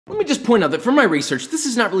Let me just point out that from my research, this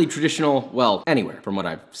is not really traditional, well, anywhere from what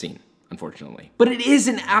I've seen, unfortunately. But it is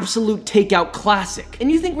an absolute takeout classic.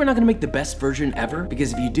 And you think we're not gonna make the best version ever?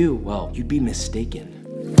 Because if you do, well, you'd be mistaken.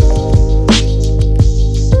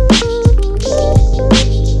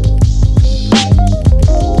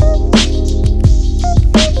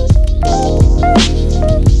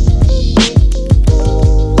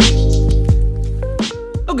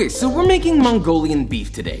 Okay, so we're making Mongolian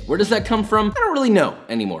beef today. Where does that come from? I don't really know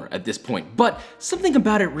anymore at this point, but something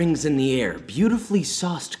about it rings in the air. Beautifully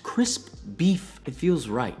sauced, crisp beef. It feels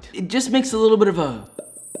right. It just makes a little bit of a...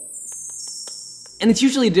 And it's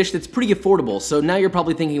usually a dish that's pretty affordable, so now you're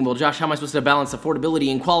probably thinking, well, Josh, how am I supposed to balance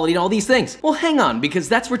affordability and quality and all these things? Well, hang on, because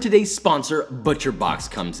that's where today's sponsor, ButcherBox,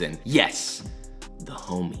 comes in. Yes, the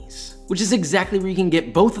homies. Which is exactly where you can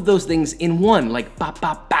get both of those things in one, like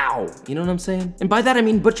ba-ba-bow. You know what I'm saying? And by that I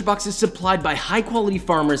mean ButcherBox is supplied by high-quality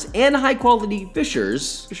farmers and high-quality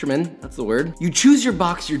fishermen, that's the word. You choose your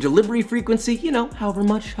box, your delivery frequency, you know, however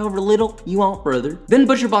much, however little you want, brother. Then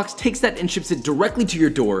ButcherBox takes that and ships it directly to your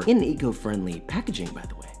door in eco-friendly packaging, by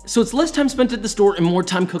the way. So it's less time spent at the store and more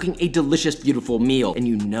time cooking a delicious, beautiful meal. And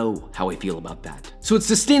you know how I feel about that. So it's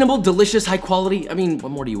sustainable, delicious, high quality. I mean,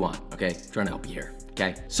 what more do you want, okay? I'm trying to help you here.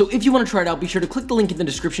 Okay. So if you want to try it out, be sure to click the link in the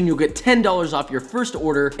description. You'll get $10 off your first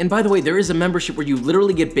order. And by the way, there is a membership where you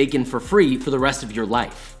literally get bacon for free for the rest of your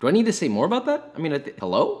life. Do I need to say more about that? I mean,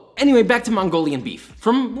 hello? Anyway, back to Mongolian beef.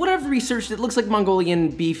 From what I've researched, it looks like Mongolian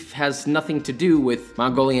beef has nothing to do with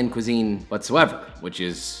Mongolian cuisine whatsoever, which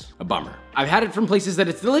is a bummer. I've had it from places that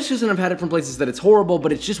it's delicious and I've had it from places that it's horrible,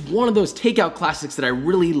 but it's just one of those takeout classics that I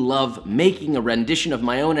really love making a rendition of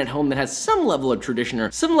my own at home that has some level of tradition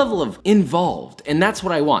or some level of involved, and that's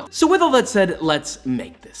what I want. So with all that said, let's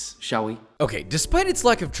make this, shall we? Okay, despite its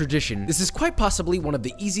lack of tradition, this is quite possibly one of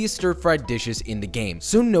the easiest stir-fried dishes in the game,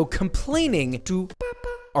 so no complaining to Papa.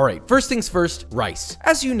 Alright, first things first, rice.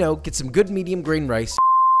 As you know, get some good medium grain rice.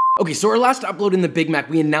 Okay, so our last upload in the Big Mac,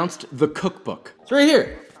 we announced the cookbook. It's right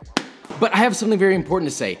here. But I have something very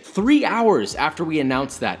important to say. 3 hours after we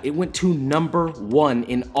announced that, it went to #1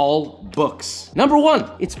 in all books.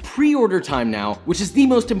 #1, it's pre-order time now, which is the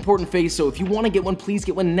most important phase, so if you wanna get one, please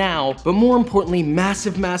get one now. But more importantly,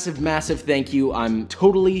 massive, massive, massive thank you. I'm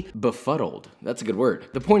totally befuddled. That's a good word.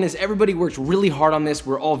 The point is, everybody worked really hard on this.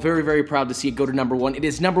 We're all very, very proud to see it go to #1. It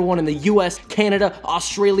is #1 in the US, Canada,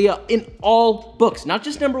 Australia, in all books. Not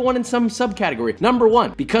just #1 in some subcategory.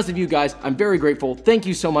 #1. Because of you guys, I'm very grateful. Thank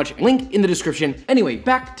you so much. Link in the description. Anyway,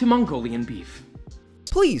 back to Mongolian beef.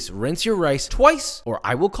 Please rinse your rice twice, or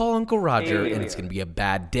I will call Uncle Roger and it's gonna be a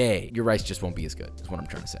bad day. Your rice just won't be as good, is what I'm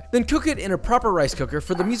trying to say. Then cook it in a proper rice cooker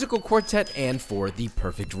for the musical quartet and for the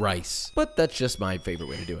perfect rice. But that's just my favorite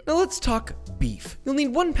way to do it. Now let's talk beef. You'll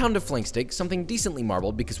need 1 pound of flank steak, something decently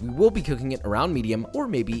marbled because we will be cooking it around medium or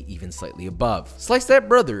maybe even slightly above. Slice that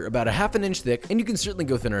brother about a ½ inch thick, and you can certainly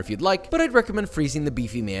go thinner if you'd like, but I'd recommend freezing the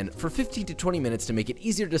beefy man for 15 to 20 minutes to make it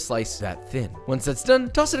easier to slice that thin. Once that's done,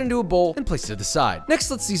 toss it into a bowl and place it to the side. Next,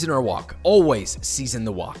 let's season our wok. Always season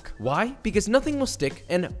the wok. Why? Because nothing will stick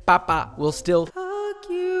and Papa will still hug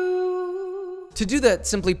you. To do that,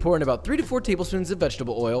 simply pour in about 3 to 4 tablespoons of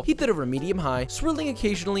vegetable oil, heat that over medium-high, swirling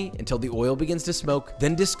occasionally until the oil begins to smoke,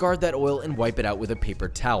 then discard that oil and wipe it out with a paper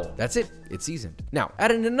towel. That's it, it's seasoned. Now,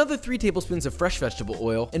 add in another 3 tablespoons of fresh vegetable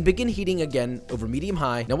oil and begin heating again over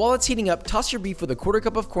medium-high. Now, while it's heating up, toss your beef with a 1/4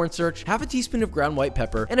 cup of cornstarch, ½ teaspoon of ground white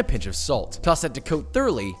pepper, and a pinch of salt. Toss that to coat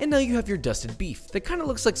thoroughly, and now you have your dusted beef that kind of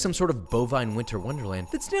looks like some sort of bovine winter wonderland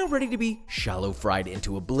that's now ready to be shallow fried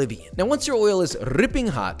into oblivion. Now, once your oil is ripping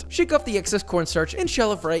hot, shake off the excess cornstarch and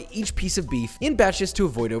shallow fry each piece of beef in batches to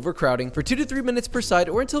avoid overcrowding for 2 to 3 minutes per side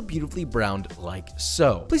or until beautifully browned like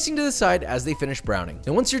so, placing to the side as they finish browning.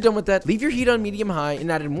 Now once you're done with that, leave your heat on medium-high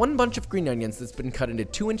and add in 1 bunch of green onions that's been cut into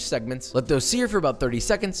 2-inch segments. Let those sear for about 30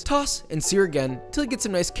 seconds, toss and sear again till you get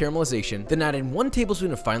some nice caramelization. Then add in 1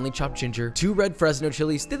 tablespoon of finely chopped ginger, 2 red Fresno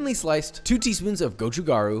chilies thinly sliced, 2 teaspoons of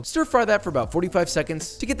gochugaru. Stir fry that for about 45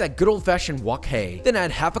 seconds to get that good old-fashioned wok hay. Then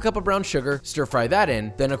add ½ cup of brown sugar, stir fry that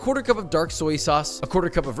in, then a 1/4 cup of dark soy sauce, a 1/4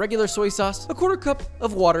 cup of regular soy sauce, a 1/4 cup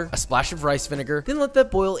of water, a splash of rice vinegar, then let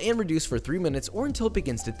that boil and reduce for 3 minutes or until it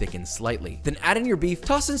begins to thicken slightly. Then add in your beef,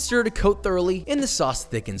 toss and stir to coat thoroughly, and the sauce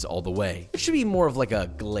thickens all the way. It should be more of like a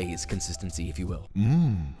glaze consistency, if you will.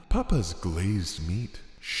 Papa's glazed meat,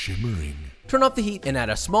 shimmering. Turn off the heat and add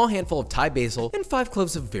a small handful of Thai basil and 5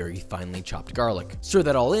 cloves of very finely chopped garlic. Stir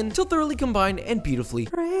that all in till thoroughly combined and beautifully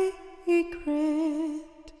fragrant.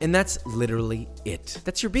 And that's literally it.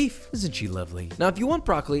 That's your beef. Isn't she lovely? Now, if you want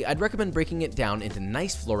broccoli, I'd recommend breaking it down into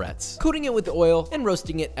nice florets, coating it with oil, and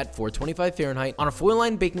roasting it at 425 Fahrenheit on a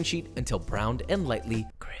foil-lined baking sheet until browned and lightly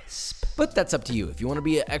crisp. But that's up to you. If you want to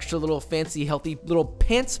be an extra little fancy, healthy little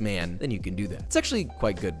pants man, then you can do that. It's actually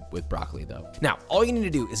quite good with broccoli though. Now, all you need to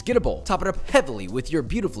do is get a bowl, top it up heavily with your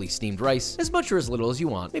beautifully steamed rice, as much or as little as you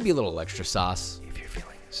want, maybe a little extra sauce if you're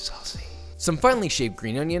feeling saucy. Some finely shaved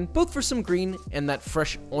green onion, both for some green and that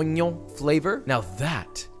fresh onion flavor. Now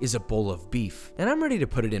that is a bowl of beef, and I'm ready to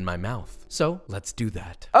put it in my mouth. So let's do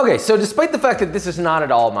that. Okay, so despite the fact that this is not at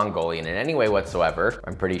all Mongolian in any way whatsoever,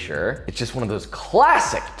 I'm pretty sure, it's just one of those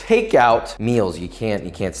classic takeout meals you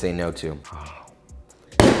can't say no to.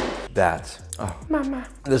 Mama.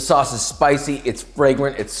 The sauce is spicy, it's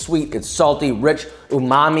fragrant, it's sweet, it's salty, rich,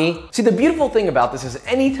 umami. See, the beautiful thing about this is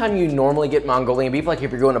anytime you normally get Mongolian beef, like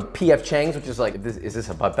if you're going to P.F. Chang's, which is like, is this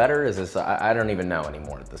a butt better? Is this, I don't even know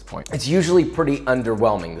anymore at this point. It's usually pretty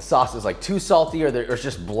underwhelming. The sauce is like too salty or it's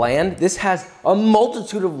just bland. This has a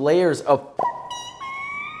multitude of layers of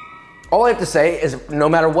all I have to say is no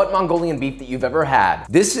matter what Mongolian beef that you've ever had,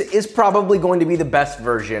 this is probably going to be the best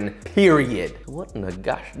version, period. What in the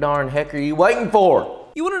gosh darn heck are you waiting for?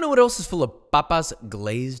 You wanna know what else is full of Papa's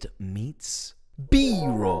glazed meats?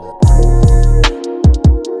 B-roll.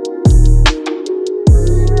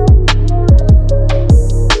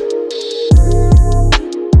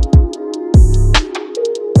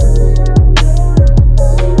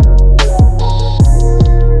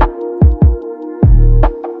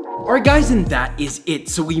 Alright guys, and that is it.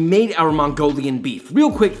 So we made our Mongolian beef. Real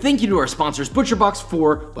quick, thank you to our sponsors, ButcherBox,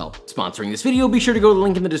 for, well, sponsoring this video. Be sure to go to the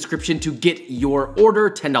link in the description to get your order,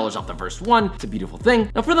 $10 off the first one. It's a beautiful thing.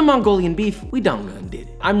 Now for the Mongolian beef, we done did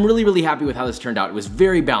it. I'm really happy with how this turned out. It was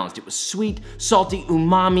very balanced. It was sweet, salty,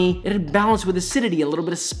 umami. It had balance with acidity, a little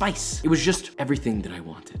bit of spice. It was just everything that I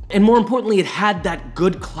wanted. And more importantly, it had that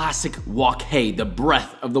good classic wok hay, the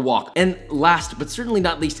breath of the wok. And last, but certainly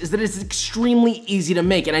not least, is that it's extremely easy to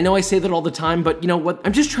make. And I know I say that all the time, but you know what?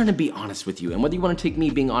 I'm just trying to be honest with you. And whether you want to take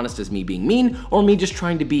me being honest as me being mean, or me just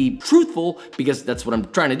trying to be truthful, because that's what I'm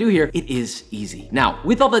trying to do here, it is easy. Now,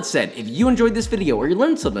 with all that said, if you enjoyed this video or you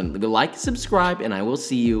learned something, leave a like, subscribe, and I will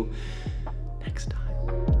see you next time.